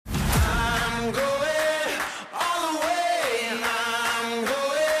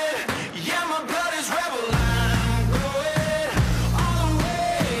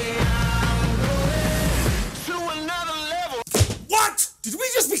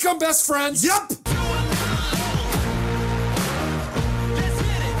become best friends? Yup.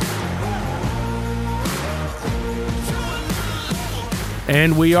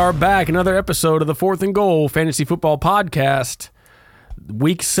 And we are back. Another episode of the Fourth and Goal Fantasy Football Podcast.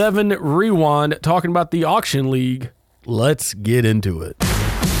 Week 7 rewind, talking about the auction league. Let's get into it.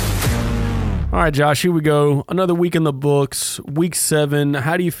 All right, Josh, here we go. Another week in the books. Week 7.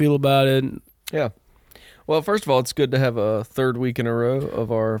 How do you feel about it? Yeah. Well, first of all, it's good to have a third week in a row of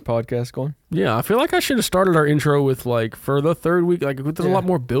our podcast going. Yeah, I feel like I should have started our intro with, like, for the third week, like, there's a lot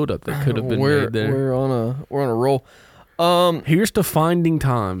more build-up that could have been made there. We're on a roll. Here's to finding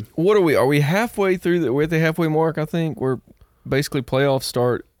time. What are we? Are we halfway through? We're at the halfway mark, I think. We're basically playoffs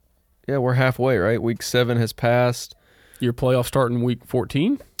start. Yeah, we're halfway, right? Week 7 has passed. Your playoff start in week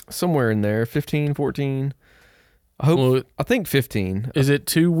 14? Somewhere in there, 15, 14. I think 15. Is it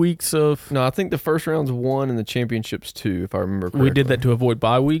 2 weeks of... No, I think the first round's 1 and the championship's 2, if I remember correctly. We did that to avoid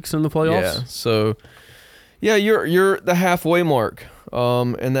bye weeks in the playoffs? Yeah, so... Yeah, you're the halfway mark,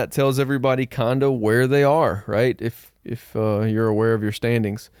 and that tells everybody kind of where they are, right? If you're aware of your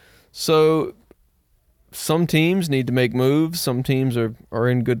standings. So some teams need to make moves. Some teams are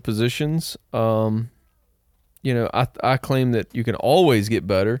in good positions. I claim that you can always get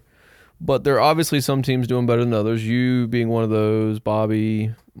better, but there are obviously some teams doing better than others. You being one of those,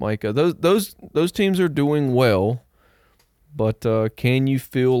 Bobby, Micah. Those teams are doing well, but can you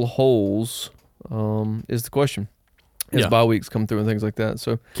fill holes? Is the question as bye weeks come through and things like that.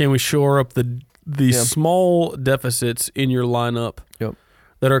 So can we shore up the small deficits in your lineup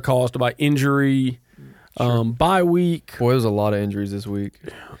that are caused by injury, bye week? Boy, there's a lot of injuries this week.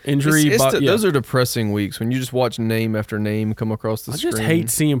 Those are depressing weeks when you just watch name after name come across the screen. I just hate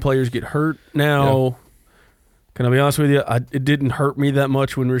seeing players get hurt. Now, can I be honest with you? It didn't hurt me that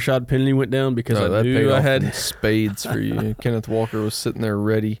much when Rashad Penny went down because I knew I had spades for you. Kenneth Walker was sitting there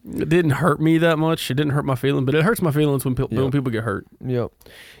ready. It didn't hurt me that much. It didn't hurt my feelings, but it hurts my feelings when people get hurt. Yep.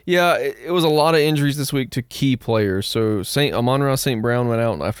 Yeah, it was a lot of injuries this week to key players. So Amon-Ra St. Brown went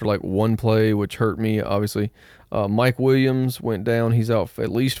out after like one play, which hurt me, obviously. Mike Williams went down. He's out for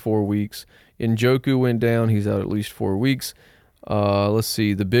at least 4 weeks. Njoku went down. He's out at least 4 weeks. Let's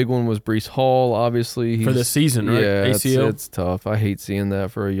see. The big one was Breece Hall, obviously. For the season, right? Yeah, ACL? It's tough. I hate seeing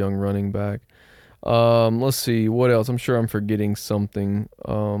that for a young running back. Let's see. What else? I'm sure I'm forgetting something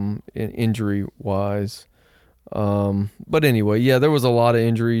injury-wise. But anyway, yeah, there was a lot of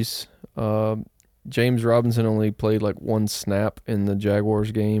injuries. James Robinson only played like 1 snap in the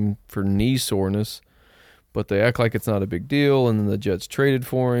Jaguars game for knee soreness, but they act like it's not a big deal, and then the Jets traded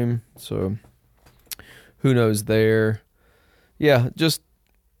for him. So who knows there. Yeah, just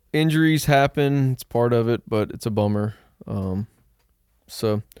injuries happen. It's part of it, but it's a bummer.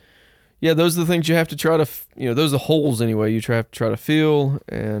 So, yeah, those are the things you have to try to, those are the holes anyway you have to try to fill.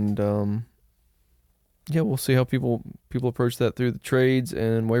 And, we'll see how people approach that through the trades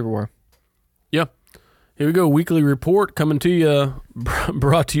and waiver wire. Yeah. Here we go. Weekly report coming to you,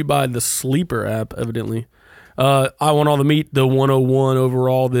 brought to you by the Sleeper app, evidently. I want all the meat, the 101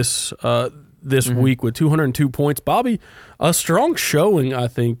 overall this week with 202 points. Bobby, a strong showing, I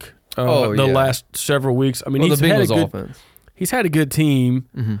think, last several weeks. I mean, he's had a good team,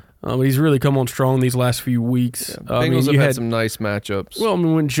 but he's really come on strong these last few weeks. Yeah, Bengals have had some nice matchups. Well, I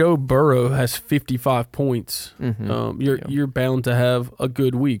mean, when Joe Burrow has 55 points, you're bound to have a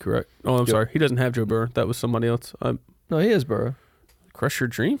good week, right? Oh, I'm sorry. He doesn't have Joe Burrow. That was somebody else. No, he has Burrow. Crush Your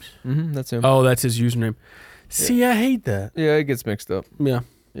Dreams? That's him. Oh, that's his username. See, I hate that. Yeah, it gets mixed up. Yeah.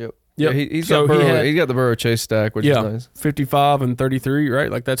 Yep. Yeah, he's got the Burrow Chase stack, which is nice. 55 and 33, right?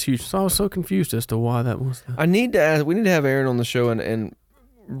 Like, that's huge. So I was so confused as to why that was that. We need to have Aaron on the show and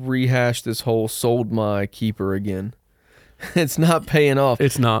rehash this whole sold my keeper again. It's not paying off.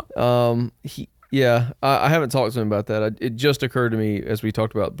 It's not. I haven't talked to him about that. It just occurred to me as we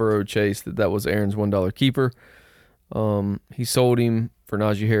talked about Burrow Chase that was Aaron's $1 keeper. He sold him for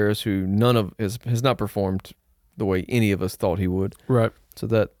Najee Harris, who has not performed the way any of us thought he would. Right. So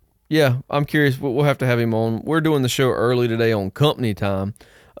that, I'm curious. We'll have to have him on. We're doing the show early today on company time.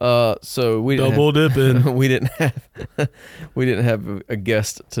 So we didn't double dipping. we didn't have a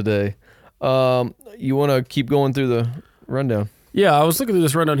guest today. You want to keep going through the rundown? Yeah, I was looking through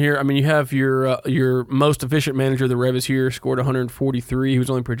this rundown here. I mean, you have your most efficient manager, the Rev is here, scored 143. He was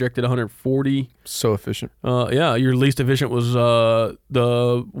only projected 140. So efficient. Your least efficient was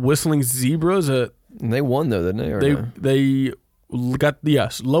the Whistling Zebras. And they won though, didn't they? They got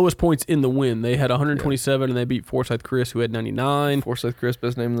lowest points in the win. They had 127, and they beat Forsyth Chris, who had 99. Forsyth Chris,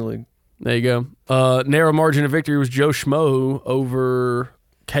 best name in the league. There you go. Narrow margin of victory was Joe Schmo over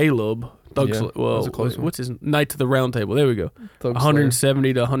Caleb, Thug Yeah, Sl- that was well, a close one. what's his Knight to the Round Table? There we go. Thug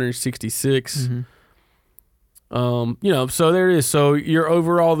 170 to 166. Mm-hmm. So there it is. So your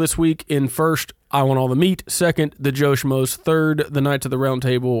overall this week in first, I Want All the Meat. Second, the Joe Schmoes. Third, the Knights of the Round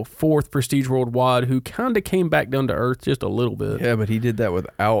Table. Fourth, Prestige Worldwide, who kind of came back down to earth just a little bit. Yeah, but he did that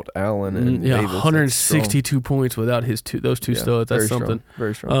without Allen and Yeah, Davis. 162 points without those two studs. That's very something. Strong,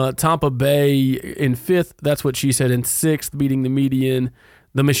 very strong. Tampa Bay in fifth. That's what she said. In sixth, beating the median.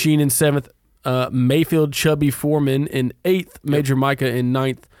 The Machine in seventh. Mayfield, Chubby, Foreman in eighth. Major Micah in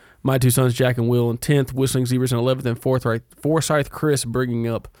ninth. My Two Sons, Jack and Will in 10th. Whistling Zebras in 11th. And Forsyth Chris bringing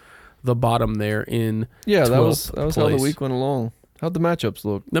up the bottom there in Yeah, that 12th was how the place. week went along. How'd the matchups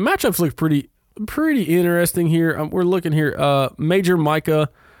look? The matchups look pretty interesting here. We're looking here. Major Micah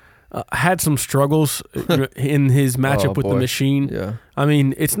had some struggles in his matchup with the boy. Machine. Yeah. I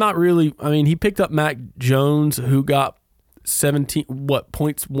mean, it's not really. I mean, he picked up Mac Jones, who got 17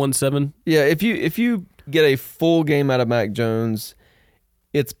 Yeah, if you get a full game out of Mac Jones,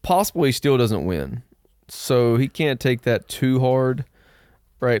 it's possible he still doesn't win. So he can't take that too hard,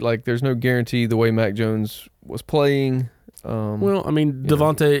 right? Like there's no guarantee the way Mac Jones was playing. Well, I mean,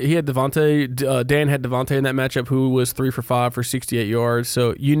 Devontae. He had Devontae. Dan had Devontae in that matchup, who was 3 for 5 for 68 yards.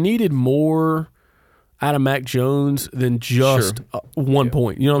 So you needed more out of Mac Jones than just Sure. 1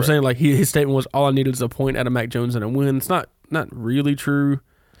 point. You know what I'm Right. saying? Like his statement was, "All I needed is a point out of Mac Jones and a win." It's not really true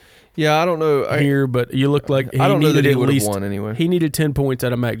Yeah, I don't know. here, but you look like he I don't know needed that he at would have least won anyway. he needed 10 points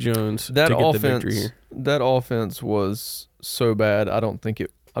out of Mac Jones That to get the victory offense, here. that offense was so bad. I don't think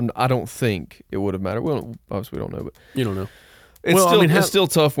it would have mattered. Well, obviously we don't know, but You don't know. it's Well, I still mean, it's still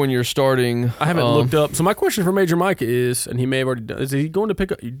tough when you're starting. I haven't looked up. So my question for Major Micah is, and he may have already done, is he going to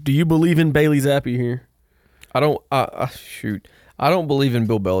pick up? Do you believe in Bailey Zappi here? I don't. Shoot. I don't believe in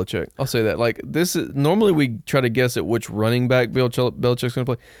Bill Belichick. I'll say that. Like this is normally we try to guess at which running back Belichick's going to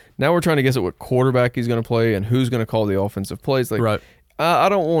play. Now we're trying to guess at what quarterback he's going to play and who's going to call the offensive plays. Like Right. I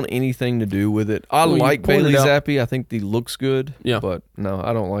don't want anything to do with it. I Well, you like pointed Bailey out- Zappi. I think he looks good. Yeah. But no,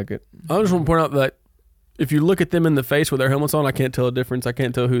 I don't like it. I just want to point out that if you look at them in the face with their helmets on, I can't tell a difference. I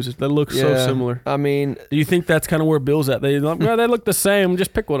can't tell who's. They look so Yeah. similar. I mean, Do you think that's kind of where Bill's at? They look the same.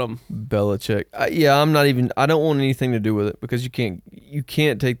 Just pick one of them. Belichick. I'm not even. I don't want anything to do with it because you can't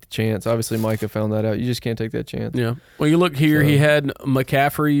take the chance. Obviously, Micah found that out. You just can't take that chance. Yeah. Well, you look here. So- He had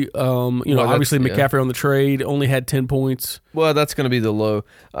McCaffrey. Well, Obviously that's- McCaffrey on the trade only had 10 points. Well, that's going to be the low.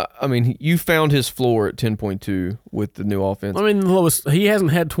 I mean, you found his floor at 10.2 with the new offense. I mean, the lowest. He hasn't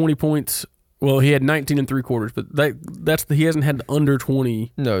had 20 points. Well, he had 19 and 3/4, but he hasn't had under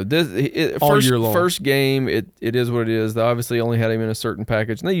 20. No, All first year long. first game, it is what it is. They obviously only had him in a certain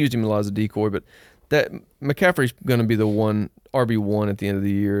package, and they used him a lot as a decoy. But that McCaffrey's going to be the RB1 at the end of the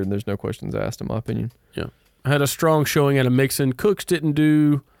year, and there's no questions asked, in my opinion. Had a strong showing at a Mixon. Cooks didn't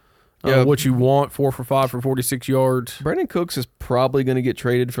do what you want. 4 for 5 for 46 yards. Brandon Cooks is probably going to get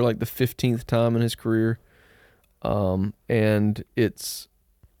traded for like the 15th time in his career, and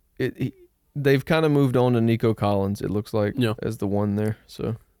they've kind of moved on to Nico Collins. It looks like as the one there.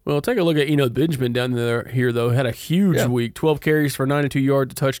 So. Well, take a look at Eno Benjamin down there here, though. Had a huge week. 12 carries for 92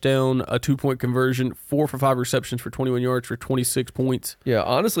 yards, a touchdown, a 2-point conversion, 4 for 5 receptions for 21 yards for 26 points. Yeah,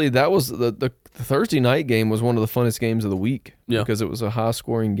 honestly, that was the Thursday night game was one of the funnest games of the week because it was a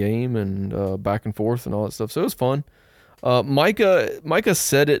high-scoring game and back and forth and all that stuff. So it was fun. Micah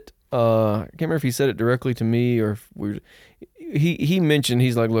said it. I can't remember if he said it directly to me or if he mentioned,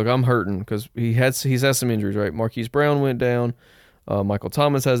 he's like, look, I'm hurting because he's had some injuries, right? Marquise Brown went down. Michael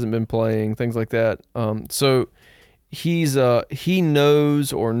Thomas hasn't been playing, things like that. So he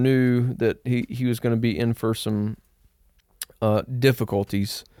knows or knew that he was going to be in for some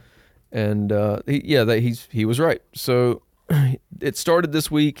difficulties, and he was right. So it started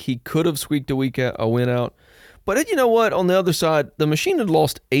this week. He could have squeaked a win out, but you know what? On the other side, the Machine had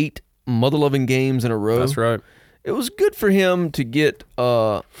lost 8 mother-loving games in a row. That's right. It was good for him to get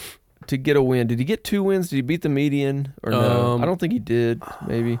a win. Did he get 2 wins? Did he beat the median or no? I don't think he did.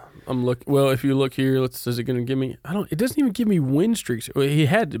 Maybe. I'm looking. Well, if you look here, is it going to give me? It doesn't even give me win streaks. Well, he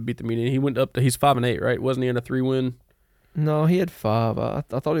had to beat the median. He went up to. He's 5-8, right? Wasn't he on a 3-win? No, he had 5. I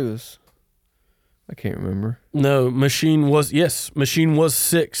thought he was. I can't remember. No, Machine was 6.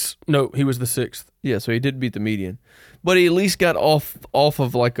 No, he was the 6th. Yeah, so he did beat the median, but he at least got off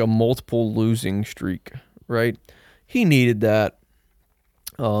of like a multiple losing streak, right? He needed that.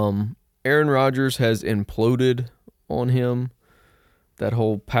 Aaron Rodgers has imploded on him. That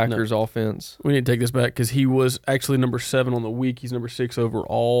whole Packers offense. We need to take this back because he was actually number 7 on the week. He's number 6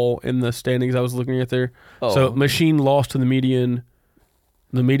 overall in the standings I was looking at there. Oh. So Machine lost to the median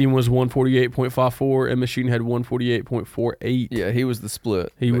The median was 148.54, and Machine had 148.48. Yeah, he was the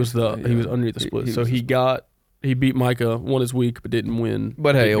split. He was basically, underneath the split. he So was the he beat Micah, won his week, but didn't win.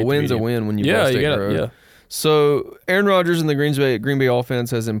 But hey, Didn't a beat the win's a median. win when you Yeah, bust you it, got bro. yeah. So Aaron Rodgers and the Green Bay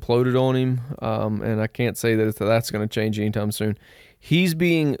offense has imploded on him, and I can't say that that's going to change anytime soon. He's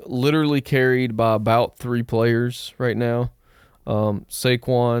being literally carried by about 3 players right now.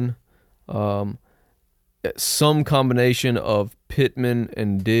 Saquon, some combination of Pittman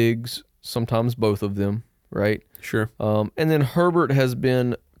and Diggs, sometimes both of them, right? Sure. And then Herbert has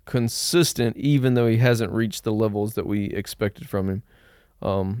been consistent, even though he hasn't reached the levels that we expected from him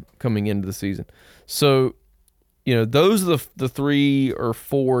coming into the season. So, those are the 3 or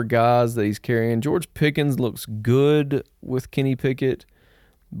 4 guys that he's carrying. George Pickens looks good with Kenny Pickett,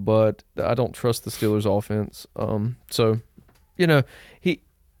 but I don't trust the Steelers' offense.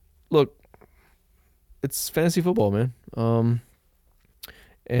 It's fantasy football, man.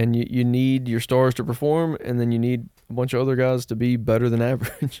 And you need your stars to perform, and then you need a bunch of other guys to be better than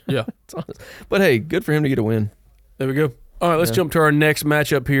average. Yeah. It's honest. But hey, good for him to get a win. There we go. All right, let's jump to our next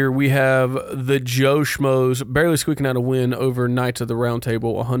matchup here. We have the Joe Schmoes barely squeaking out a win over Knights of the Round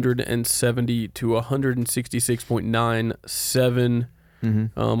Table, 170 to 166.97.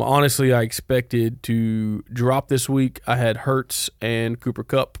 Honestly, I expected to drop this week. I had Hurts and Cooper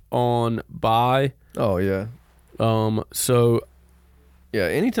Kupp on bye. Oh, yeah. So Yeah,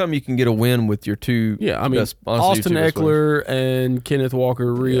 anytime you can get a win with your 2 best, Austin Eckler and Kenneth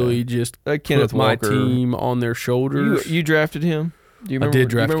Walker really just Kenneth put my Walker, team on their shoulders. You drafted him? Do you remember, I did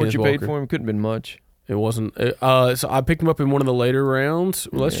draft what Kenneth you paid Walker. for him? Couldn't have been much. It wasn't. So I picked him up in one of the later rounds.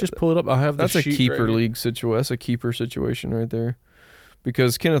 Let's just pull it up. I have That's the a sheet keeper right here. league situation. That's a keeper situation right there,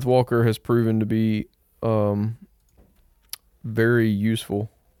 because Kenneth Walker has proven to be very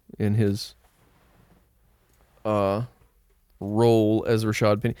useful in his role as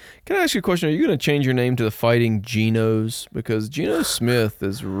Rashad Penny. Can I ask you a question? Are you going to change your name to the Fighting Genos? Because Geno Smith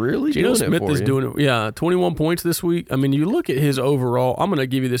is really Geno doing Smith it for is you. doing it. Yeah, 21 points this week. I mean, you look at his overall. I'm going to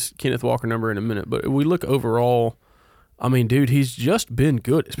give you this Kenneth Walker number in a minute, but if we look overall, I mean, dude, he's just been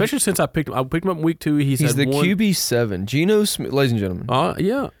good, especially since I picked him up in week 2. He's had the one, QB7. Geno Smith, ladies and gentlemen.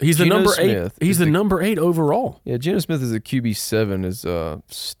 Yeah, he's the Geno number Smith 8. He's the number 8 overall. Yeah, Geno Smith is a QB7 is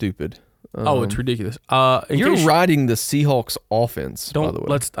stupid. It's ridiculous. You're riding the Seahawks offense, by the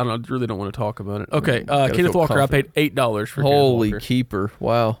way. I really don't want to talk about it. Okay, gotta Kenneth feel Walker, confident. I paid $8 for Holy Kenneth Walker. keeper.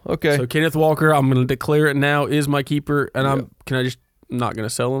 Wow. Okay. So Kenneth Walker, I'm going to declare it now, is my keeper, and I'm not going to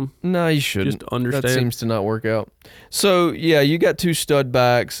sell him? No, you shouldn't. Just understand. That seems to not work out. So, yeah, you got 2 stud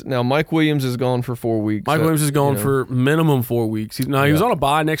backs. Now, Mike Williams is gone for 4 weeks. Mike Williams is gone for minimum 4 weeks. He was on a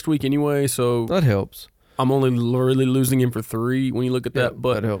bye next week anyway, so that helps. I'm only really losing him for 3 when you look at that. Yeah,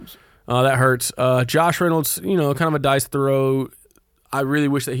 But that helps. That hurts. Josh Reynolds, kind of a dice throw. I really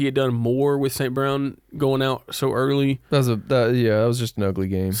wish that he had done more with St. Brown going out so early. That was just an ugly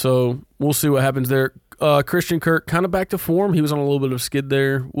game. So we'll see what happens there. Christian Kirk kind of back to form. He was on a little bit of skid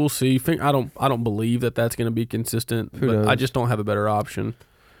there. We'll see. I don't believe that that's going to be consistent. Who knows? I just don't have a better option.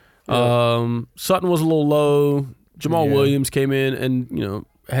 Yeah. Sutton was a little low. Jamal Yeah. Williams came in and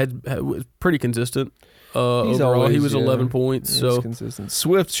was pretty consistent. He's Overall, always, he was 11 points. He's So consistent.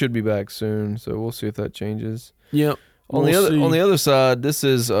 Swift should be back soon, so we'll see if that changes. yeah. On the other side, this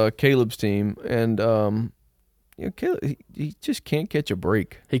is Caleb's team, and Caleb he just can't catch a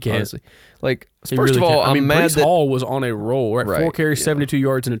break. He can't. Honestly. Like He first really of all, can't. I'm mad Brees that Hall was on a roll. Right, 4 carries, yeah. 72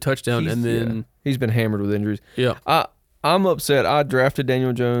 yards, and a touchdown, and then he's been hammered with injuries. yeah. I'm upset. I drafted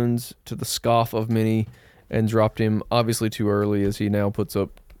Daniel Jones to the scoff of many and dropped him obviously too early, as he now puts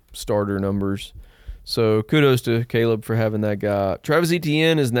up starter numbers. So kudos to Caleb for having that guy. Travis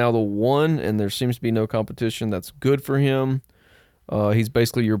Etienne is now the 1, and there seems to be no competition. That's good for him. He's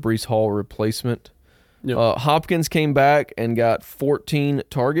basically your Brees Hall replacement. Yep. Hopkins came back and got 14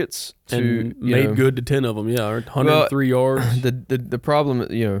 targets and made good to 10 of them. Yeah, 103 yards. The problem,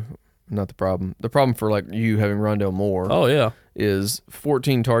 not the problem. The problem for like you having Rondale Moore. Oh yeah, is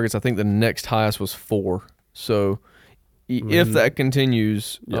 14 targets. I think the next highest was 4. So if that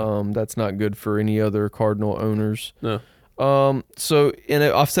continues, that's not good for any other Cardinal owners. No. So, and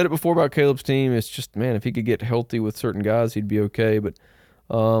I've said it before about Caleb's team. It's just, man, if he could get healthy with certain guys, he'd be okay. But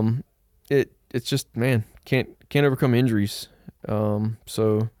it's just, man, can't overcome injuries.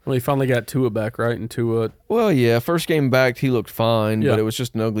 So he finally got Tua back, right? And Tua. Well, yeah, first game back he looked fine, Yeah. but it was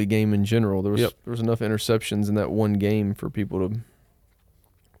just an ugly game in general. There was enough interceptions in that one game for people to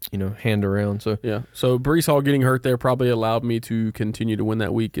hand around. So yeah, so Brees Hall getting hurt there probably allowed me to continue to win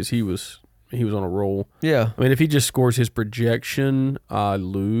that week, as he was on a roll. Yeah, I mean, if he just scores his projection, I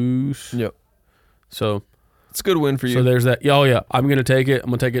lose. Yep. So It's a good win for you, So there's that. Oh yeah, I'm gonna take it. I'm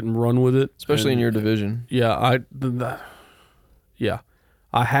gonna take it and run with it, especially in And, your division. Yeah, yeah,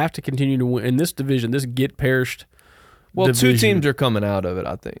 I have to continue to win in this division. This get perished. Well, division. 2 teams are coming out of it,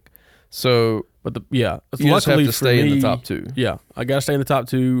 I think. So But you just have to stay in the top 2. Yeah, I gotta stay in the top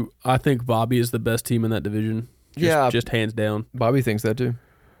 2. I think Bobby is the best team in that division. Just hands down. Bobby thinks that too.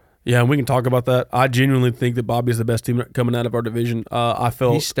 Yeah, and we can talk about that. I genuinely think that Bobby is the best team coming out of our division.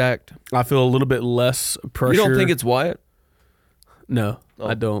 He's stacked. I feel a little bit less pressure. You don't think it's Wyatt? No, Oh,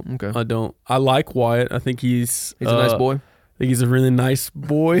 I don't. okay. I don't. I like Wyatt. I think he's He's a nice boy. I think he's a really nice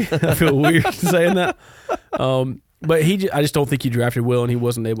boy. I feel weird saying that. But I just don't think he drafted well, and he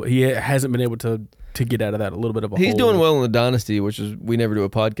wasn't able. He hasn't been able to get out of that a little bit of a. He's hole. doing well in the dynasty, which is we never do a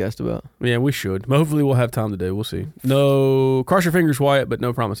podcast about. Yeah, we should. But hopefully, we'll have time today. We'll see. No, cross your fingers, Wyatt, but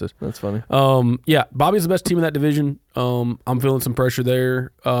no promises. That's funny. Yeah, Bobby's the best team in that division. I'm feeling some pressure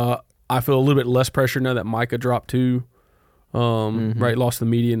there. I feel a little bit less pressure now that Micah dropped 2. Right, lost the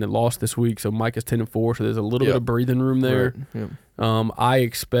median and lost this week, so Micah's 10-4. So there's a little bit of breathing room there. Right. Yep. I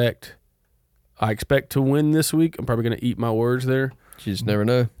expect to win this week. I'm probably going to eat my words there. You just never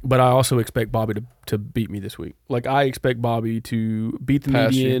know. But I also expect Bobby to beat me this week. Like, I expect Bobby to beat the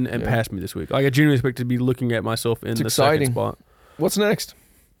Pass median you, and yeah. pass me this week. Like, I genuinely expect to be looking at myself in It's the exciting. second spot. What's next?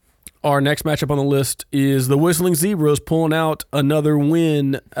 Our next matchup on the list is the Whistling Zebras pulling out another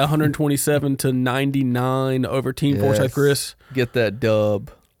win, 127-99 over Team Forsyth Chris. Get that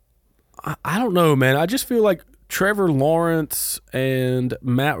dub. I don't know, man. I just feel like Trevor Lawrence and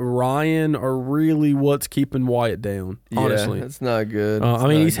Matt Ryan are really what's keeping Wyatt down. Honestly, Yeah, it's not good. I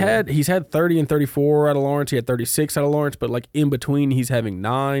mean, It's not he's had 30 and 34 out of Lawrence. He had 36 out of Lawrence, but like in between, he's having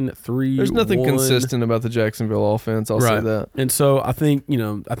 9, 3. There's nothing 1. consistent about the Jacksonville offense. I'll say Right. that. And so I think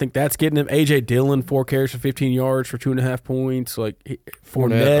that's getting him. AJ Dillon 4 carries for 15 yards for 2.5 points. Like Fournette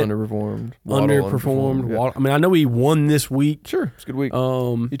Fournette underperformed. Waddle underperformed. Yeah. I mean, I know he won this week. Sure, it's a good week.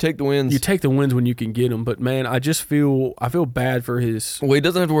 You You take the wins. take the wins when you can get them, but man, I feel bad for his. Well, he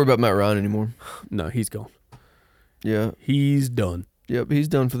doesn't have to worry about Matt Ryan anymore. No, he's gone. Yeah. He's done. Yep, he's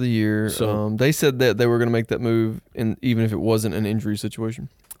done for the year. So- They said that they were going to make that move, even if it wasn't an injury situation.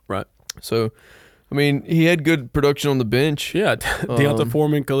 Right. So, I mean, he had good production on the bench. Yeah, Deonta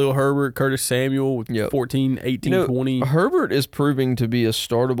Foreman, Khalil Herbert, Curtis Samuel with Yep. 14, 18, 20. Herbert is proving to be a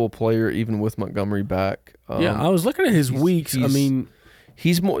startable player even with Montgomery back. Yeah, I was looking at his weeks. I mean,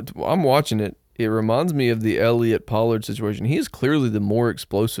 he's more. I'm watching it. It reminds me of the Elliott Pollard situation. He is clearly the more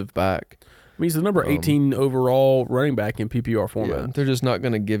explosive back. he's the number 18 overall running back in PPR Yeah, format. they're just not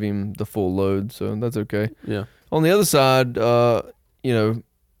going to give him the full load, so that's okay. Yeah. On the other side,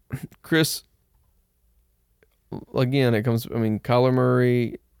 Chris. Again, it comes. I mean, Kyler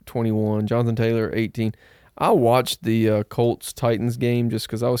Murray 21, Jonathan Taylor 18. I watched the Colts Titans game just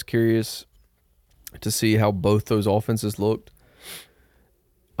because I was curious to see how both those offenses looked.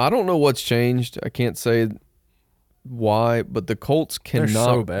 I don't know what's changed. I can't say why, but the Colts They're cannot.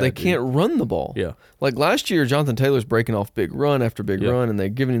 so bad, they dude. can't run the ball. Yeah. Like last year, Jonathan Taylor's breaking off big run after big Yep. run, and they're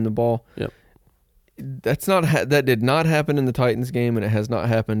giving him the ball. Yep. That's not that did not happen in the Titans game, and it has not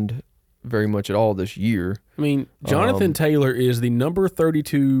happened very much at all this year. I mean, Jonathan Taylor is the number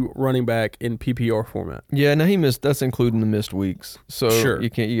 32 running back in PPR format. Yeah, now he missed. That's including the missed weeks, so Sure. you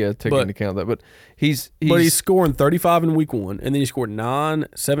got to take But- into account that. But he's scoring 35 in week 1, and then he scored 9,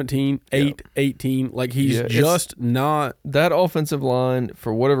 17, 8, 18. Like, he's Yeah, just not that offensive line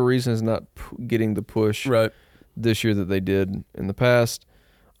for whatever reason is not getting the push right. this year that they did in the past.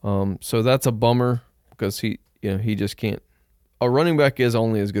 So that's a bummer because he just can't. A running back is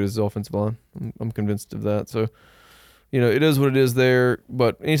only as good as his offensive line. I'm convinced of that. So, it is what it is there.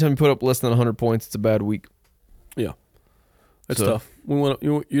 But anytime you put up less than 100 points, it's a bad week. Yeah. It's So- tough.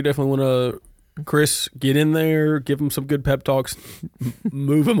 You definitely want to, Chris, get in there, give him some good pep talks,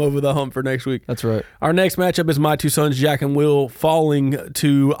 move him over the hump for next week. That's right. Our next matchup is my two sons, Jack and Will, falling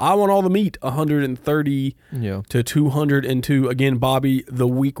to I Want All the Meat, 130 Yeah. to 202. Again, Bobby, the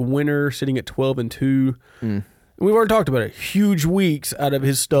week winner, sitting at 12-2. We've already talked about it. Huge weeks out of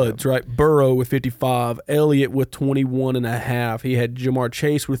his studs, right? Burrow with 55, Elliott with 21.5. He had Jamar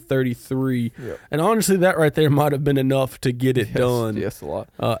Chase with 33. Yep. And honestly, that right there might have been enough to get it done. Yes, a lot.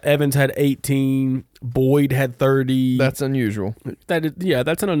 Evans had 18. Boyd had 30. That's unusual.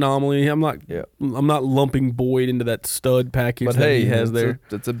 That's an anomaly. I'm not lumping Boyd into that stud package But that hey, he has there.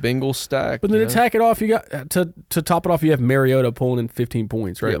 It's a Bengal stack. But then you to know? tack it off, you got to top it off. You have Mariota pulling in 15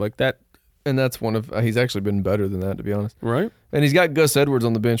 points, right? Yep. Like that, And that's one of he's actually been better than that, to be honest. right? And he's got Gus Edwards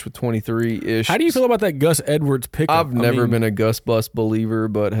on the bench with 23-ish. How do you feel about that Gus Edwards pickup? I've never been a Gus Bus believer,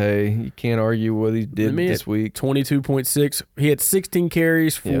 but hey, you can't argue what he did this week. 22.6. He had 16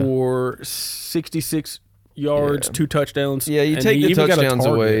 carries for 66 yards, Yeah. 2 touchdowns. Yeah, you and take he the even got a touchdowns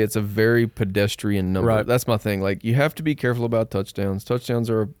target. away, it's a very pedestrian number. Right. That's my thing. Like, you have to be careful about touchdowns. Touchdowns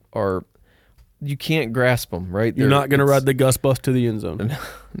are you can't grasp them, right? You're not going to ride the Gus bus to the end zone.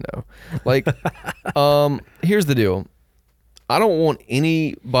 No. Like, here's the deal. I don't want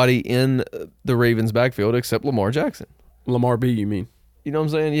anybody in the Ravens backfield except Lamar Jackson. Lamar B, you mean? You know what I'm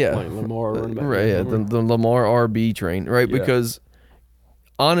saying? Yeah. Like Lamar running back. Right, yeah, the Lamar RB train, right? Yeah. Because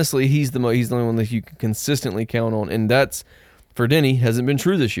honestly, he's the only one that you can consistently count on, and that's for Denny hasn't been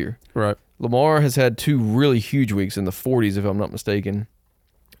true this year. Right. Lamar has had 2 really huge weeks in the 40s, if I'm not mistaken,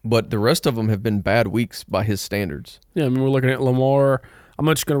 but the rest of them have been bad weeks by his standards. Yeah, I mean, we're looking at Lamar. I'm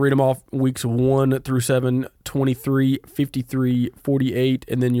just going to read them off weeks 1 through 7, 23, 53, 48,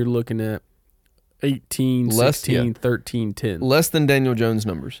 and then you're looking at 18, 16, 13, 10. Less than Daniel Jones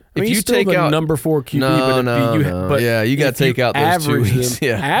numbers. I mean, if he's you still take the out number 4 QB, No. but Yeah, you gotta if take out those 2 average weeks. them-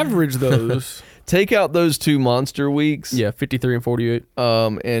 Yeah. average those. take out those 2 monster weeks, Yeah, 53 and 48.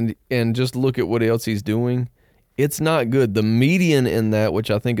 and just look at what else he's doing. It's not good. The median in that, which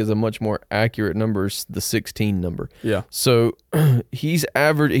I think is a much more accurate number, is the 16 number. Yeah. So he's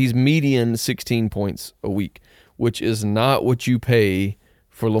median 16 points a week, which is not what you pay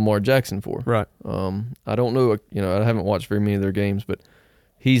for Lamar Jackson for. Right. I don't know, I haven't watched very many of their games, but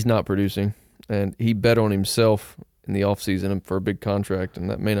he's not producing, and he bet on himself in the offseason for a big contract, and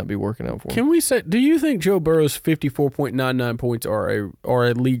that may not be working out for him. Can we say, do you think Joe Burrow's 54.99 points are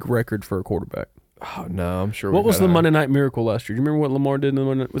a league record for a quarterback? Oh, no, I'm sure. What we've was had the higher. Monday Night Miracle last year? Do you remember what Lamar did in the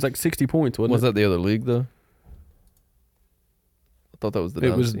Monday? It was like 60 points, wasn't Was it? that the other league, though? I thought that was the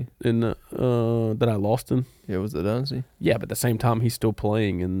It was Dynasty. in the, that I lost in. Yeah, it was the Dynasty? Yeah, but at the same time, he's still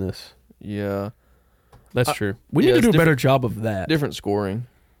playing in this. Yeah. That's true. We yeah, need to it's do a better job of that. Different scoring.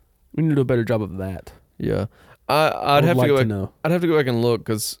 We need to do a better job of that. Yeah. I'd I'd have like to go to back. know. I'd have to go back and look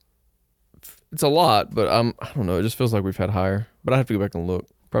because it's a lot, but I don't know. It just feels like we've had higher, but I have to go back and look.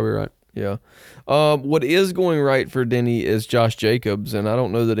 Probably right. Yeah. What is going right for Denny is Josh Jacobs, and I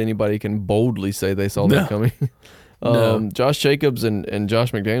don't know that anybody can boldly say they saw No. that coming. No. Josh Jacobs and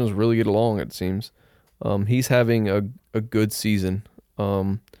Josh McDaniels really get along, it seems. He's having a good season,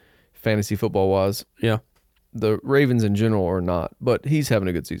 fantasy football wise. Yeah. The Ravens in general are not, but he's having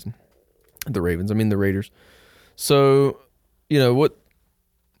a good season. The Raiders. So, what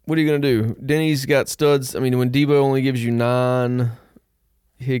are you going to do? Denny's got studs. I mean, when Debo only gives you 9,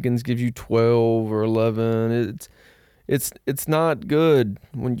 Higgins gives you 12 or 11, it's not good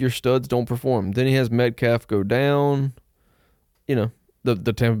when your studs don't perform. Then he has Metcalf go down.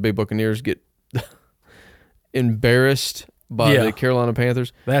 The Tampa Bay Buccaneers get embarrassed by Yeah. the Carolina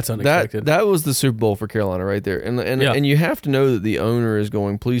Panthers. That's unexpected. That was the Super Bowl for Carolina right there. And Yeah. and you have to know that the owner is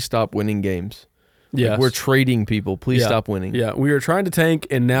going, please stop winning games. Yeah. Like, we're trading people. Please Yeah. stop winning. Yeah, we were trying to tank,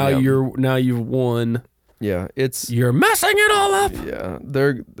 and now Yeah. you've won. Yeah, it's You're messing it all up. yeah.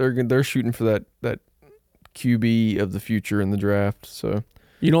 They're shooting for that QB of the future in the draft. So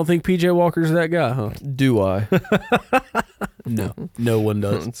You don't think PJ Walker's that guy, huh? do I? No, no one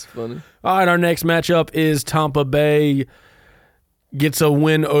does. That's funny. All right, our next matchup is Tampa Bay gets a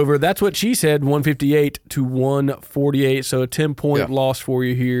win over. That's what she said, 158 to 148. So a 10-point Yeah. loss for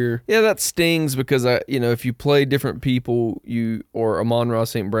you here. Yeah, that stings because if you play different people, or Amon-Ra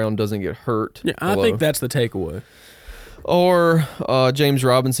St. Brown doesn't get hurt. Yeah, I think that's the takeaway. Or James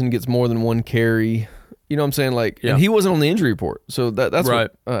Robinson gets more than one carry. You know what I'm saying? Like, Yeah. and he wasn't on the injury report, so that's Right.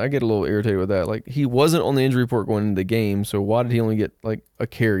 what I get a little irritated with that. Like, he wasn't on the injury report going into the game, so why did he only get like a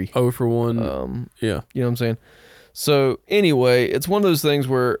carry? 0 for 1. Yeah. You know what I'm saying? So anyway, it's one of those things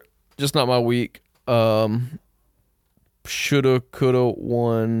where just not my week. Shoulda, coulda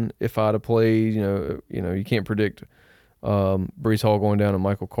won if I'd have played. You can't predict Breece Hall going down and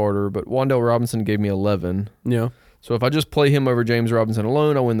Michael Carter, but Wan'Dale Robinson gave me 11. Yeah. So if I just play him over James Robinson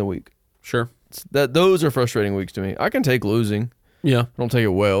alone, I win the week. Sure. Those are frustrating weeks to me. I can take losing. Yeah. I don't take it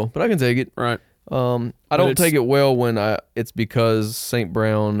well, but I can take it. Right. I don't take it well when it's because St.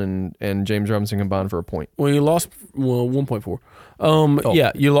 Brown and James Robinson combined for a point. Well, you lost 1.4.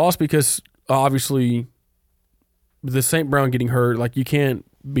 Yeah, you lost because obviously the St. Brown getting hurt, like you can't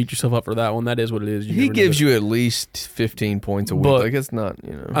beat yourself up for that one. That is what it is. He gives you at least 15 points a week. But like, it's not,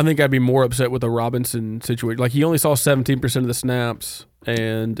 I think I'd be more upset with the Robinson situation. Like, he only saw 17% of the snaps,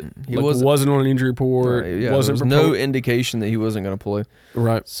 and He wasn't on an injury report. Yeah, wasn't there was no indication that he wasn't going to play.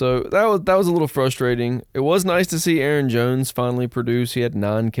 right. So that was a little frustrating. It was nice to see Aaron Jones finally produce. He had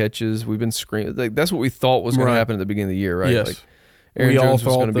 9 catches. We've been screaming. Like, that's what we thought was going Right. to happen at the beginning of the year, right? Yes. Like, Aaron We all Jones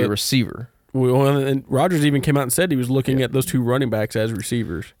was thought going to be a that- receiver. Well, and Rodgers even came out and said he was looking at those 2 running backs as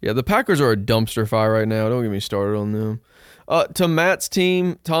receivers. Yeah, the Packers are a dumpster fire right now. Don't get me started on them. To Matt's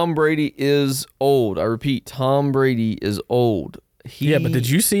team, Tom Brady is old. I repeat, Tom Brady is old. Yeah, but did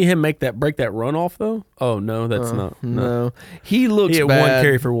you see him break that run off though? Oh no, that's not. No, he looks He had bad. 1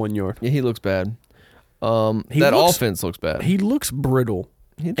 carry for 1 yard. Yeah, he looks bad. That offense looks bad. He looks brittle,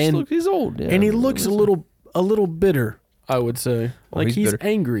 He's old, yeah. and he looks a little bitter. I would say, like he's bitter.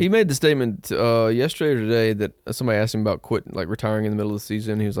 angry. He made the statement yesterday or today that somebody asked him about quitting, like retiring in the middle of the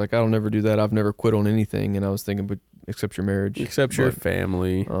season. He was like, "I'll never do that. I've never quit on anything." And I was thinking, but except your marriage, except your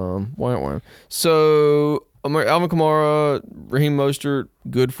family. Why? So Alvin Kamara, Raheem Mostert,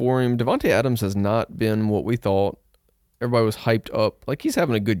 good for him. Devontae Adams has not been what we thought. Everybody was hyped up. Like, he's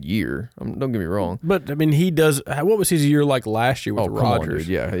having a good year. Don't get me wrong. But, I mean, he does... What was his year like last year with Rodgers? Rodgers? On, dude.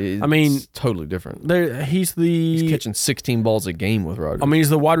 Yeah. It's totally different. He's catching 16 balls a game with Rodgers. I mean,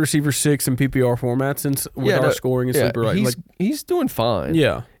 he's the wide receiver 6 in PPR formats with our scoring and sleeper. Right? He's doing fine.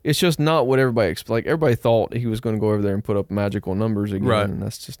 Yeah. It's just not what everybody expected. Like, everybody thought he was going to go over there and put up magical numbers again, and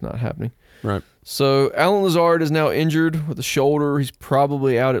that's just not happening. Right. So, Alan Lazard is now injured with a shoulder. He's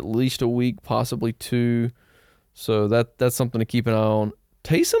probably out at least a week, possibly 2. So that's something to keep an eye on.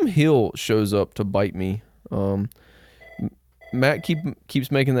 Taysom Hill shows up to bite me. Matt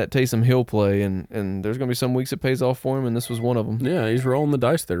keeps making that Taysom Hill play, and there's going to be some weeks it pays off for him, and this was one of them. Yeah, he's rolling the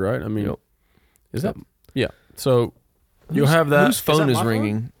dice there, right? I mean, is that? Yeah. So you'll have that. Whose phone is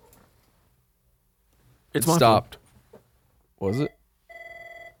ringing? Phone? It's my stopped. Phone. Was it?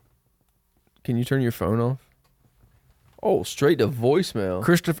 Can you turn your phone off? Oh, straight to voicemail.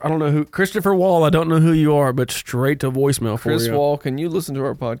 Christopher Wall, I don't know who you are, but straight to voicemail for you. Chris Wall, can you listen to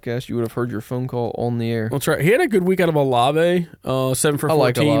our podcast? You would have heard your phone call on the air. That's right. He had a good week out of Olave, 7 for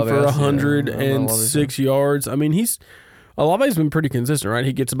 14 for 106 yards. I mean, Olave's been pretty consistent, right?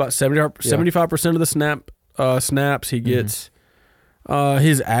 He gets about 75% of the snaps. He gets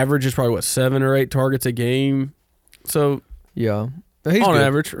his average is probably 7 or 8 targets a game. So yeah, he's on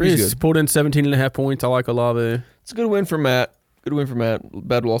average, he's pulled in 17.5 points. I like Olave. It's a good win for Matt.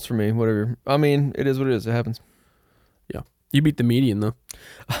 Bad loss for me. Whatever. I mean, it is what it is. It happens. Yeah. You beat the median though.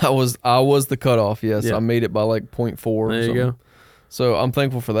 I was the cutoff. Yes, I made it by like 0.4. There you go. So I'm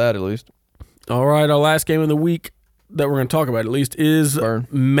thankful for that at least. All right, our last game of the week that we're going to talk about at least is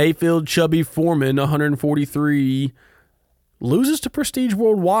Mayfield Chubby Foreman, 143, loses to Prestige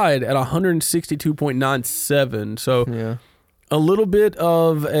Worldwide at 162.97. So yeah. A little bit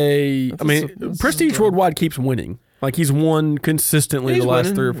of Prestige Worldwide keeps winning. Like, he's won consistently the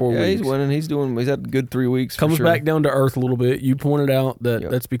last 3 or 4 weeks. He's winning. He's had a good 3 weeks. Comes back down to earth a little bit. You pointed out that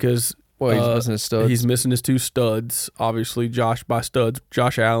that's because he's missing his studs. He's missing his 2 studs. Obviously, Josh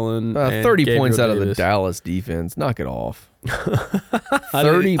Allen. 30 Gabriel points out Davis. of the Dallas defense. Knock it off.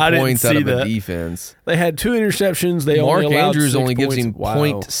 30 points out of the defense. They had 2 interceptions. Mark Andrews only gives him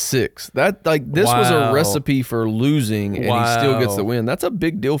 0.6. This was a recipe for losing, and he still gets the win. That's a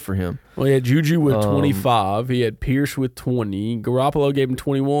big deal for him. Well, he had Juju with 25. He had Pierce with 20. Garoppolo gave him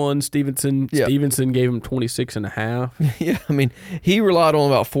 21. Stevenson gave him 26.5. Yeah, I mean, he relied on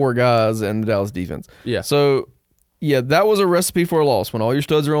about 4 guys and the Dallas defense. Yeah. So, yeah, that was a recipe for a loss when all your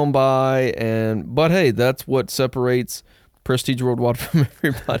studs are on bye. But hey, that's what separates Prestige Worldwide from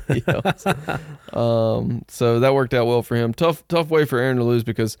everybody else. So that worked out well for him. Tough way for Aaron to lose,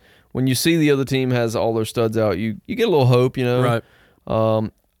 because when you see the other team has all their studs out, you get a little hope, Right.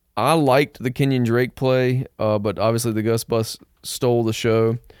 I liked the Kenyon Drake play, but obviously the Gus Bus stole the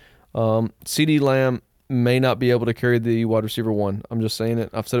show. CeeDee Lamb may not be able to carry the wide receiver 1. I'm just saying it.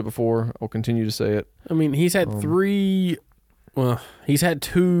 I've said it before. I'll continue to say it. I mean, he's had he's had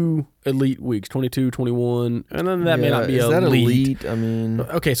 2 elite weeks, 22, 21, and then that may not be elite. Is that elite? I mean...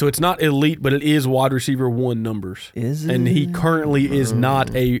 Okay, so it's not elite, but it is wide receiver 1 numbers. Is it? And he currently is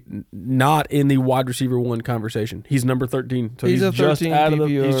not in the wide receiver 1 conversation. He's number 13. So he's just out of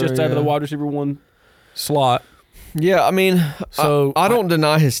the wide receiver 1 slot. Yeah, I mean, so I don't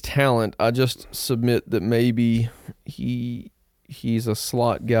deny his talent. I just submit that maybe he's a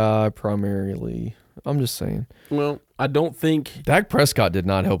slot guy primarily. I'm just saying. Well, I don't think... Dak Prescott did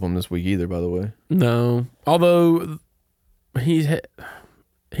not help him this week either, by the way. No. Although, his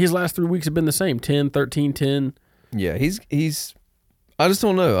last 3 weeks have been the same. 10, 13, 10. Yeah, he's... I just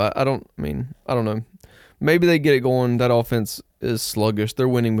don't know. I don't know. Maybe they get it going. That offense is sluggish. They're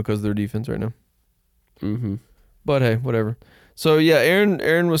winning because of their defense right now. Mm-hmm. But hey, whatever. So yeah,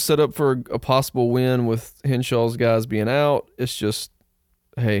 Aaron was set up for a possible win with Henshaw's guys being out. It's just,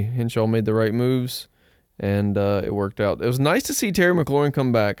 hey, Henshaw made the right moves, and it worked out. It was nice to see Terry McLaurin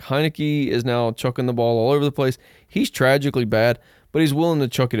come back. Heineke is now chucking the ball all over the place. He's tragically bad, but he's willing to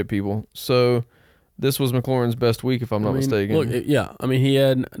chuck it at people. So This was McLaurin's best week, if I'm not mistaken. Look, he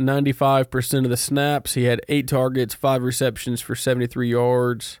had 95% of the snaps. He had 8 targets, 5 receptions for 73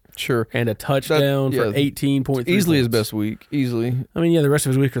 yards. Sure. And a touchdown for 18.3 Easily his points. best week. Easily. The rest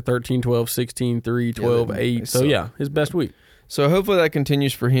of his week are 13, 12, 16, 3, 12, 8. So, his best week. So, hopefully that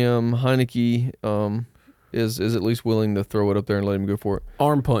continues for him. Heineke is at least willing to throw it up there and let him go for it.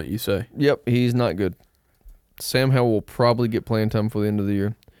 Arm punt, you say? Yep, he's not good. Sam Howell will probably get playing time for the end of the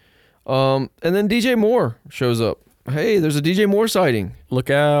year. And then DJ Moore shows up. Hey, there's a DJ Moore sighting. Look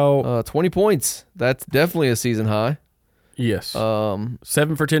out. 20 points. That's definitely a season high. Yes. 7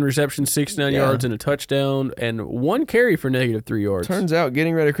 for 10 receptions, 69 yards, and a touchdown, and 1 carry for -3 yards. Turns out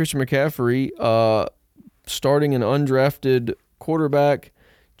getting rid of Christian McCaffrey, starting an undrafted quarterback,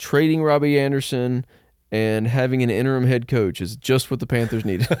 trading Robbie Anderson, and having an interim head coach is just what the Panthers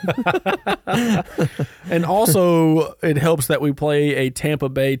needed. And also, it helps that we play a Tampa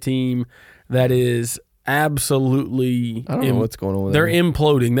Bay team that is absolutely... I don't know what's going on with them. them. They're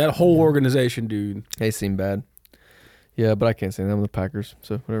imploding. That whole organization, dude. They seem bad. Yeah, but I can't say that. I'm the Packers,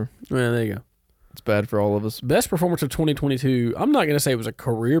 so whatever. Well, there you go. It's bad for all of us. Best performance of 2022. I'm not going to say it was a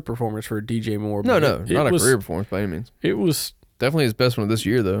career performance for DJ Moore. No, not a career performance by any means. It was... Definitely his best one of this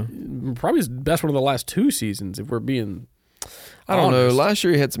year, though. Probably his best one of the last 2 seasons, if we're being I don't know. Last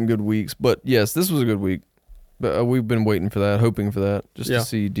year he had some good weeks, but yes, this was a good week. But we've been waiting for that, hoping for that, just to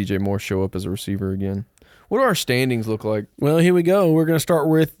see DJ Moore show up as a receiver again. What do our standings look like? Well, here we go. We're going to start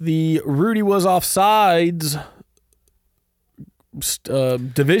with the Rudy was offsides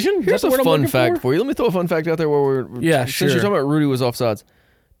division. Here's a fun fact for you. Let me throw a fun fact out there where we're... Yeah, since sure. you're talking about Rudy was offsides.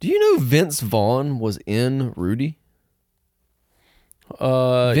 Do you know Vince Vaughn was in Rudy?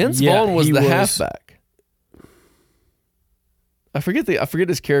 Vince Vaughn was the halfback. I forget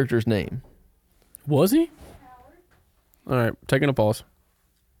his character's name. Was he? All right, taking a pause.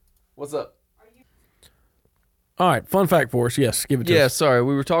 What's up? All right, fun fact for us. Yes, give it to us. Yeah, sorry,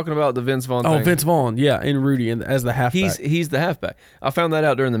 we were talking about the Vince Vaughn thing. Oh, Vince Vaughn, yeah, in Rudy and as the halfback. He's the halfback. I found that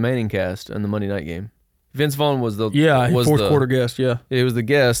out during the Manning cast and the Monday night game. Vince Vaughn was the fourth quarter guest. Yeah, he was the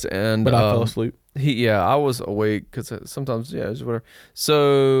guest, and but I fell asleep. I was awake because sometimes it's whatever.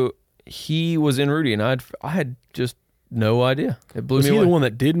 So he was in Rudy, and I had just no idea. It blew me away. Was he the one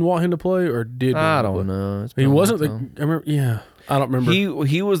that didn't want him to play, or did? I don't know. He wasn't the. I remember. Yeah, I don't remember.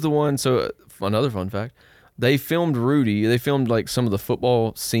 He was the one. So another fun fact: they filmed Rudy. They filmed like some of the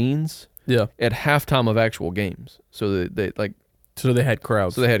football scenes. Yeah. At halftime of actual games, so they like. So they had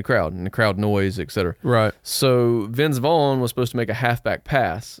crowds. So they had crowd and the crowd noise, etc. Right. So Vince Vaughn was supposed to make a halfback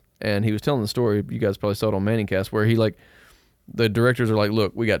pass, and he was telling the story. You guys probably saw it on Manningcast, where he the directors are like,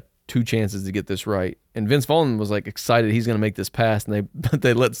 "Look, we got 2 chances to get this right," and Vince Vaughn was like excited he's going to make this pass, and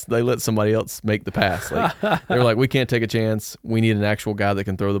they let somebody else make the pass. They were like, "We can't take a chance. We need an actual guy that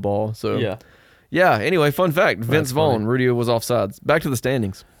can throw the ball." So yeah. Anyway, fun fact: Vince Vaughn, Rudy was offsides. Back to the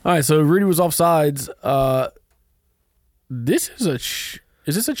standings. All right, so Rudy was offsides.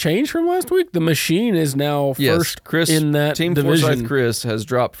 Is this a change from last week? The machine is now first in that Team division. Forsyth Chris has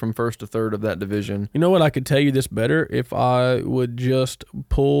dropped from first to third of that division. You know what? I could tell you this better if I would just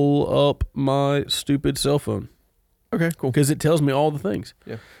pull up my stupid cell phone. Okay, cool. Because it tells me all the things.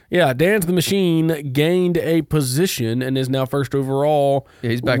 Yeah, Dan's the Machine gained a position and is now first overall. Yeah,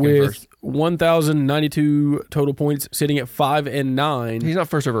 he's back in first. 1,092 total points, sitting at 5-9. He's not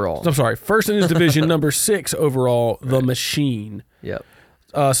first overall. I'm sorry, first in his division, number 6 overall, the Machine. Yep.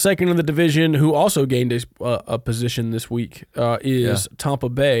 Second in the division, who also gained a position this week, is Tampa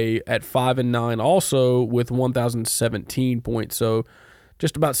Bay at 5-9, also with 1,017 points. So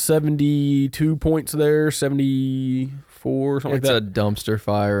just about 72 points there, 74, something like that. It's a dumpster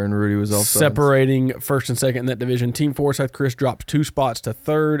fire, and Rudy was also separating first and second in that division. Team Forsyth Chris dropped 2 spots to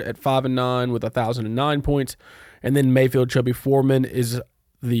third at 5-9 with 1,009 points, and then Mayfield Chubby Foreman is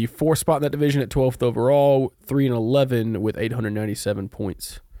the 4th spot in that division at 12th overall, 3-11 with 897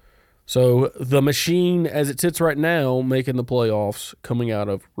 points. So the Machine, as it sits right now, making the playoffs, coming out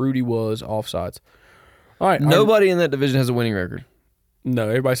of Rudy was offsides. All right, nobody in that division has a winning record. No,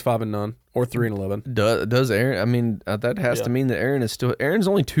 everybody's 5-9 or 3-11. Does Aaron? I mean, that has to mean that Aaron is still. Aaron's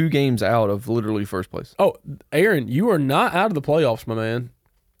only 2 games out of literally first place. Oh, Aaron, you are not out of the playoffs, my man.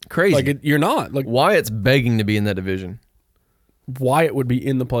 Crazy. You're not. Wyatt's begging to be in that division. Wyatt would be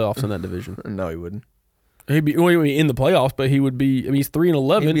in the playoffs in that division. No, he wouldn't. He'd be in the playoffs, but he would be. I mean, he's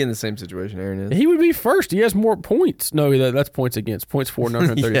 3-11. He'd be in the same situation Aaron is. He would be first. He has more points. No, that's points against. Points for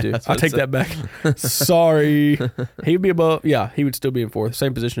 932. Yeah, I take that back. Sorry. He would be above. Yeah, he would still be in 4th.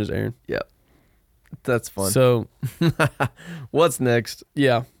 Same position as Aaron. Yep. That's fun. So, what's next?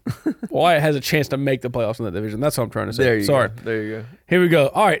 yeah. Wyatt has a chance to make the playoffs in that division. That's what I'm trying to say. There you Sorry. go. There you go. Here we go.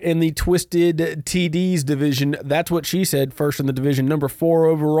 All right. In the Twisted TDs division, that's what she said. First in the division, number 4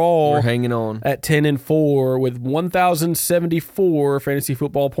 overall. We're hanging on. At 10-4 with 1,074 fantasy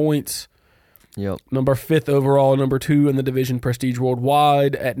football points. Yep. Number 5th overall, number 2 in the division, Prestige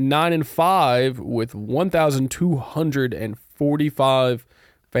Worldwide at 9-5 with 1,245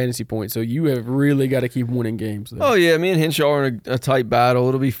 fantasy points. So you have really got to keep winning games there. Oh yeah, me and Henshaw are in a tight battle.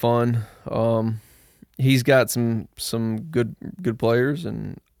 It'll be fun. He's got some good players,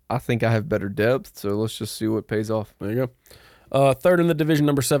 and I think I have better depth. So let's just see what pays off. There you go. Third in the division,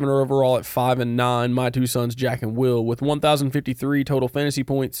 number 7 overall at 5-9. My two sons, Jack and Will, with 1,053 total fantasy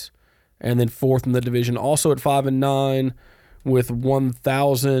points. And then 4th in the division, also at 5-9, with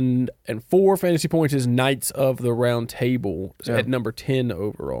 1,004 fantasy points, is Knights of the Round Table at number 10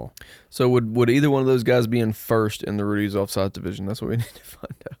 overall. So would either one of those guys be in first in the Rudy's Offside division? That's what we need to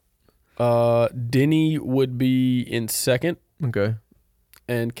find out. Denny would be in second, Okay.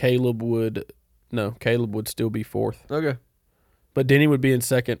 and Caleb would still be 4th. Okay. But Denny would be in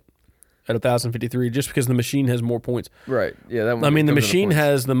second at 1,053, just because the machine has more points. Right. Yeah. That one. I mean, the comes into machine points.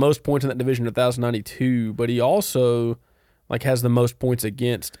 has the most points in that division at 1,092, but he also has the most points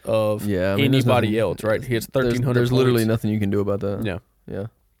against of anybody else, right? He has 1,300 There's literally points. nothing you can do about that. Yeah. Yeah.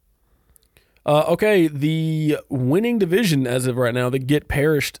 Okay, the winning division as of right now, the Get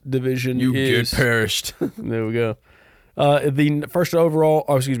Perished division is... perished. There we go. The first overall,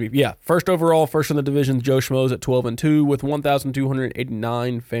 first in the division, Joe Schmoes at 12-2 with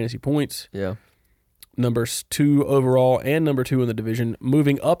 1,289 fantasy points. Yeah. Numbers 2 overall and number 2 in the division.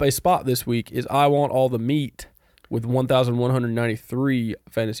 Moving up a spot this week is I Want All the Meat with 1,193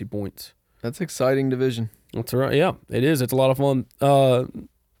 fantasy points. That's exciting division. That's right. Yeah, it is. It's a lot of fun.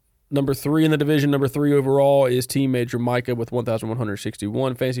 Number 3 in the division, number 3 overall is Team Major Micah with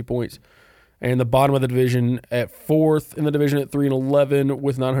 1,161 fantasy points. And the bottom of the division at 4th in the division at 3-11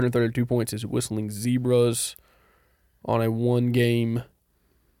 with 932 points is Whistling Zebras on a 1-game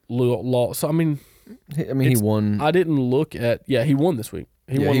loss. So, he won. I didn't look at... Yeah, he won this week.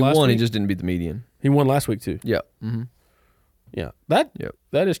 He won last week. He just didn't beat the median. He won last week, too. Yeah. Mm-hmm. Yeah. That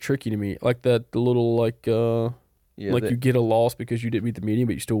is tricky to me. Like the little, you get a loss because you didn't beat the median,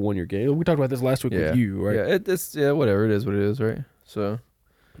 but you still won your game. We talked about this last week with you, right? Yeah, it's whatever. It is what it is, right? So...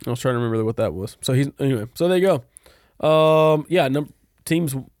 I was trying to remember what that was. So so there you go.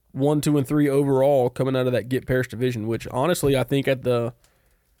 Teams 1, 2, and 3 overall coming out of that Get Perished division, which honestly I think at the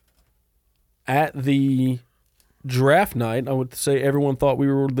draft night, I would say everyone thought we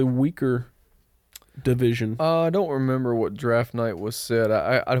were the weaker division. I don't remember what draft night was said.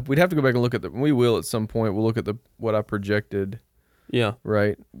 We'd have to go back and look at we will at some point. We'll look at what I projected. Yeah.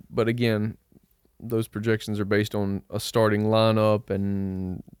 Right. But again, those projections are based on a starting lineup,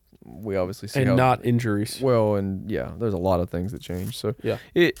 and we obviously see not injuries. Well, and there's a lot of things that change. So yeah,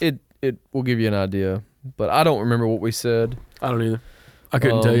 it will give you an idea, but I don't remember what we said. I don't either. I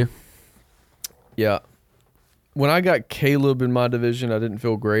couldn't tell you. Yeah, when I got Caleb in my division, I didn't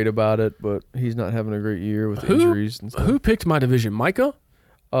feel great about it, but he's not having a great year with injuries and stuff. Who picked my division? Micah?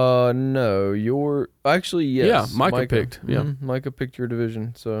 No, actually yes. Yeah, Micah picked. Yeah, Micah picked your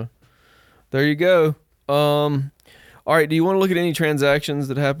division. So. There you go. All right, do you want to look at any transactions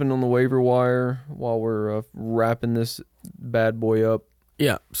that happened on the waiver wire while we're wrapping this bad boy up?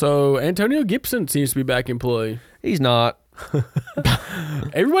 Yeah, so Antonio Gibson seems to be back in play. He's not.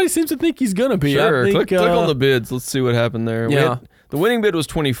 Everybody seems to think he's going to be. Sure, click on the bids. Let's see what happened there. Yeah. The winning bid was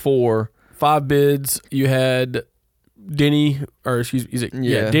 24. 5 bids. You had Denny,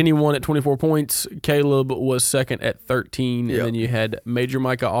 Denny won at 24 points. Caleb was second at 13. Yep. And then you had Major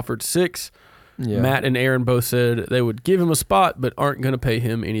Micah offered 6. Yeah. Matt and Aaron both said they would give him a spot, but aren't going to pay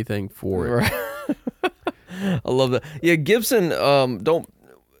him anything for it. Right. I love that. Yeah, Gibson, don't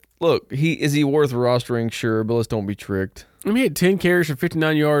look, is he worth rostering? Sure, but let's don't be tricked. I mean, he had 10 carries for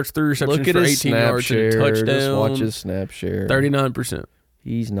 59 yards, 3 receptions for 18 yards, and a touchdown. Just watch his snap share. 39%.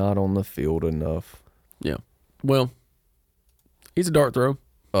 He's not on the field enough. Yeah. Well, he's a dart throw.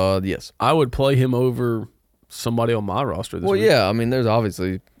 Yes. I would play him over somebody on my roster this week. Yeah. I mean, there's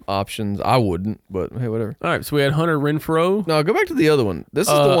obviously options. I wouldn't, but hey, whatever. All right, so we had Hunter Renfrow. No, go back to the other one. This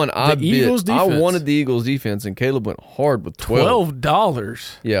is the one I bid. Eagles defense. I wanted the Eagles defense, and Caleb went hard with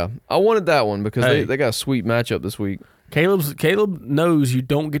 $12. Yeah, I wanted that one because they got a sweet matchup this week. Caleb knows you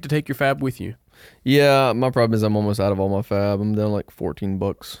don't get to take your fab with you. Yeah, my problem is I'm almost out of all my fab. I'm down like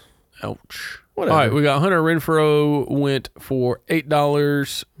 $14. Ouch. Whatever. All right, we got Hunter Renfrow went for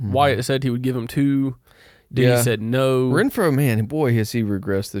 $8. Wyatt said he would give him $2. Then Yeah. he said no. Renfro, man, boy, has he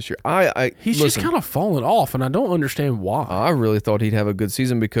regressed this year. He's listen, just kind of fallen off, and I don't understand why. I really thought he'd have a good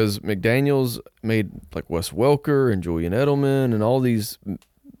season because McDaniels made like Wes Welker and Julian Edelman and all these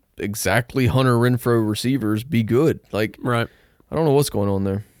exactly Hunter Renfro receivers be good. Like, Right. I don't know what's going on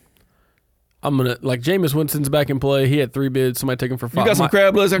there. I'm gonna like Jameis Winston's back in play. He had 3 bids. Somebody took him for 5. You got some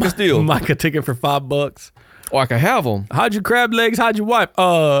crab legs I can steal. Micah took him for $5. Oh, I can have them. Hide your crab legs. Hide your wife.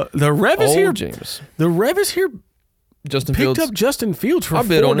 The Rev is here. James. The Rev is here. Justin Picked Fields. up Justin Fields for I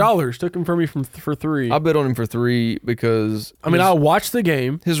bid on him. $4. Took him from me for 3. I bet on him for 3 because I mean, I watched the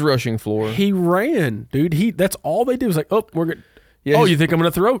game. his rushing floor. He ran, dude. That's all they did was like, oh, we're good. Yeah, Oh, his- you think I'm gonna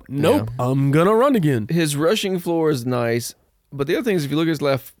throw? Nope, I'm gonna run again. His rushing floor is nice, but the other thing is, if you look at his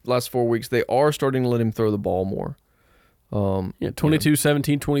last 4 weeks, they are starting to let him throw the ball more. Yeah, 22,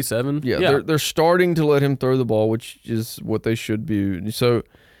 17, 27. Yeah, they're starting to let him throw the ball, which is what they should be. So,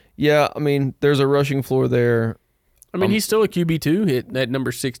 yeah, I mean, there's a rushing floor there. I mean, he's still a QB2 at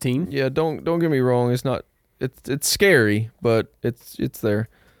number 16. Yeah, don't get me wrong. It's not. It's scary, but it's there.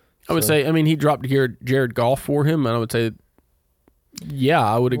 I would say. I mean, he dropped Jared Goff for him, and I would say, yeah,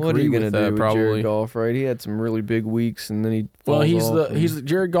 I would What are agree you with gonna that. do with Probably. Jared Goff? Right, he had some really big weeks, and then he. Well, falls off and- he's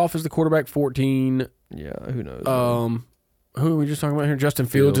Jared Goff is the quarterback 14. Yeah, who knows? Who are we just talking about here? Justin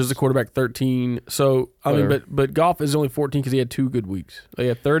Fields is the quarterback 13. So I mean, Whatever. but Goff is only 14 because he had 2 good weeks. They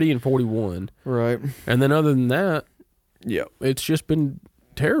had 30 and 41, Right. and then other than that, Yeah, it's just been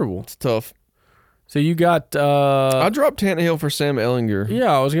terrible. it's tough. So you got I dropped Tannehill for Sam Ellinger.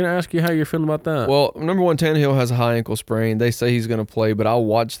 yeah. I was gonna ask you how you're feeling about that. Well, number one, Tannehill has a high ankle sprain. They say he's going to play, but I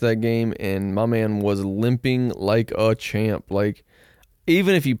watched that game, and my man was limping like a champ. Like,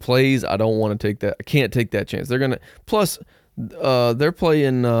 even if he plays, I don't want to take that. I can't take that chance. They're going to – plus, they're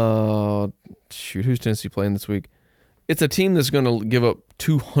playing who's Tennessee playing this week? It's a team that's going to give up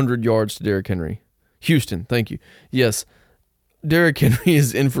 200 yards to Derrick Henry. Houston, thank you. Yes, Derrick Henry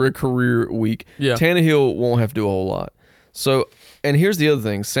is in for a career week. Yeah. Tannehill won't have to do a whole lot. So, and here's the other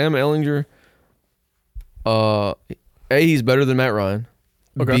thing. Sam Ellinger – he's better than Matt Ryan.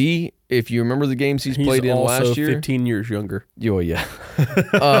 Okay. B, if you remember the games he's He's played in also last year, 15 years younger. oh yeah,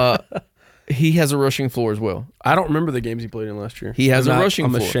 he has a rushing floor as well. I don't remember the games he played in last year. He has a rushing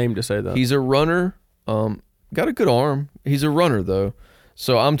I'm floor. ashamed to say that. He's a runner. Got a good arm. He's a runner though,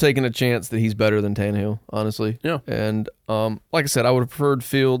 so I'm taking a chance that he's better than Tannehill, honestly. Yeah. And like I said, I would have preferred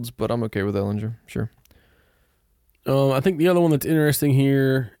Fields, but I'm okay with Ellinger. Sure. I think the other one that's interesting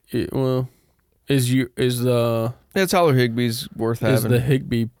here, is Yeah, Tyler Higbee's worth is having. the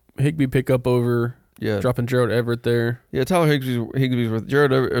Higbee pickup over yeah. dropping Gerald Everett there. Yeah, Tyler Higbee's worth.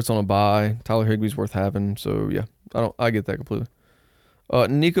 Jared Everett's on a bye. Tyler Higbee's worth having. So yeah, I get that completely.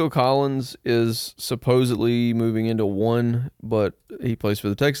 Nico Collins is supposedly moving into 1, but he plays for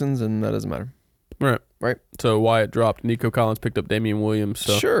the Texans, and that doesn't matter. Right. So Wyatt dropped. Nico Collins picked up Damian Williams.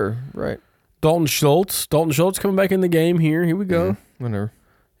 So Sure. Right. Dalton Schultz coming back in the game here. Here we go. Whatever.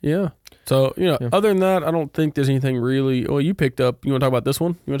 Yeah. So Yeah. other than that, I don't think there's anything really. Oh, you picked up. You want to talk about this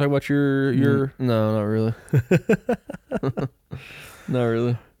one? You want to talk about your? No, not really. Not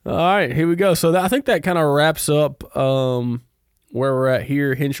really. All right, here we go. So I think that kind of wraps up where we're at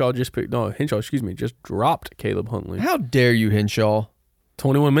here. Henshaw just dropped Caleb Huntley How dare you, Henshaw?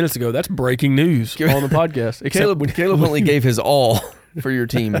 21 minutes ago. That's breaking news on the podcast. Except Caleb Huntley gave his all for your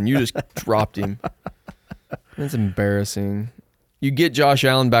team, and you just dropped him. That's embarrassing. You get Josh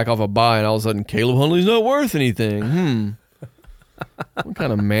Allen back off a bye, and all of a sudden, Caleb Huntley's not worth anything. What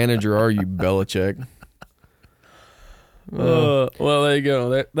kind of manager are you, Belichick? well, there you go.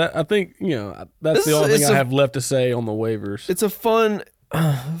 That I think that's the only thing I have left to say on the waivers. It's a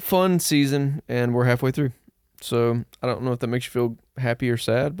fun season, and we're halfway through. So I don't know if that makes you feel happy or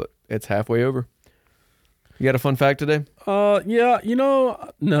sad, but it's halfway over. You got a fun fact today? Yeah,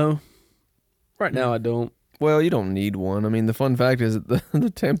 no. Right now I don't. Well, you don't need one. I mean, the fun fact is that the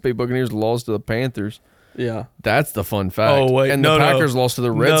Tampa Bay Buccaneers lost to the Panthers. Yeah. That's the fun fact. Oh, wait. And No, the no. Packers lost to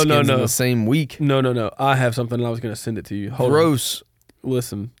the Redskins no. in the same week. No. I have something and I was going to send it to you. Hold on. Gross.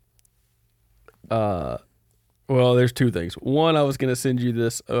 Listen. Well, there's 2 things. One, I was going to send you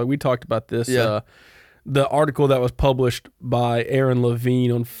this. We talked about this. Yeah. The article that was published by Aaron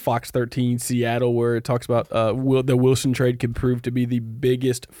Levine on Fox 13 Seattle, where it talks about the Wilson trade could prove to be the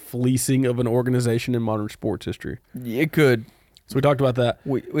biggest fleecing of an organization in modern sports history. It could. So we talked about that.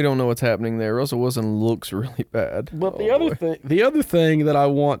 We don't know what's happening there. Russell Wilson looks really bad. But the other thing that I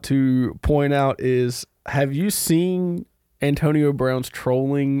want to point out is, have you seen Antonio Brown's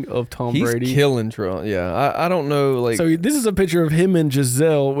trolling of Tom Brady? He's killing Trump. Yeah, I don't know. Like, So this is a picture of him and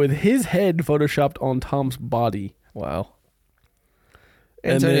Giselle with his head photoshopped on Tom's body. wow.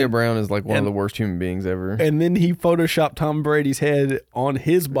 Antonio Brown is like one of the worst human beings ever. And then he photoshopped Tom Brady's head on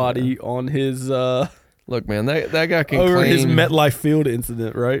his body on his look, man, that guy can over claim his MetLife Field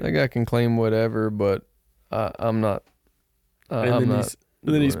incident, right? That guy can claim whatever, but I'm not. And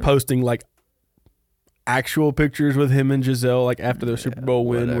then he's posting like actual pictures with him and Giselle, like after their Super Bowl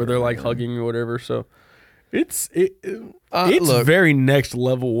win, where they're like hugging or whatever. So it's look, very next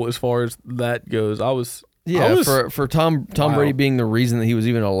level as far as that goes. For Tom Brady being the reason that he was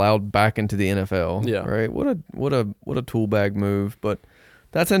even allowed back into the NFL. Yeah, right. What a tool bag move, but.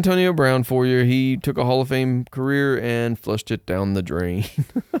 That's Antonio Brown for you. He took a Hall of Fame career and flushed it down the drain.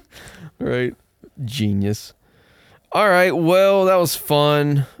 Right? Genius. All right. Well, that was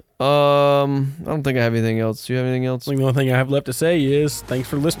fun. I don't think I have anything else. Do you have anything else? The only thing I have left to say is thanks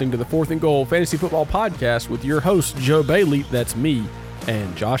for listening to the 4th and Goal Fantasy Football Podcast with your host, Joe Bailey. That's me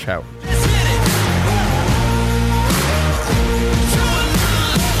and Josh Howard.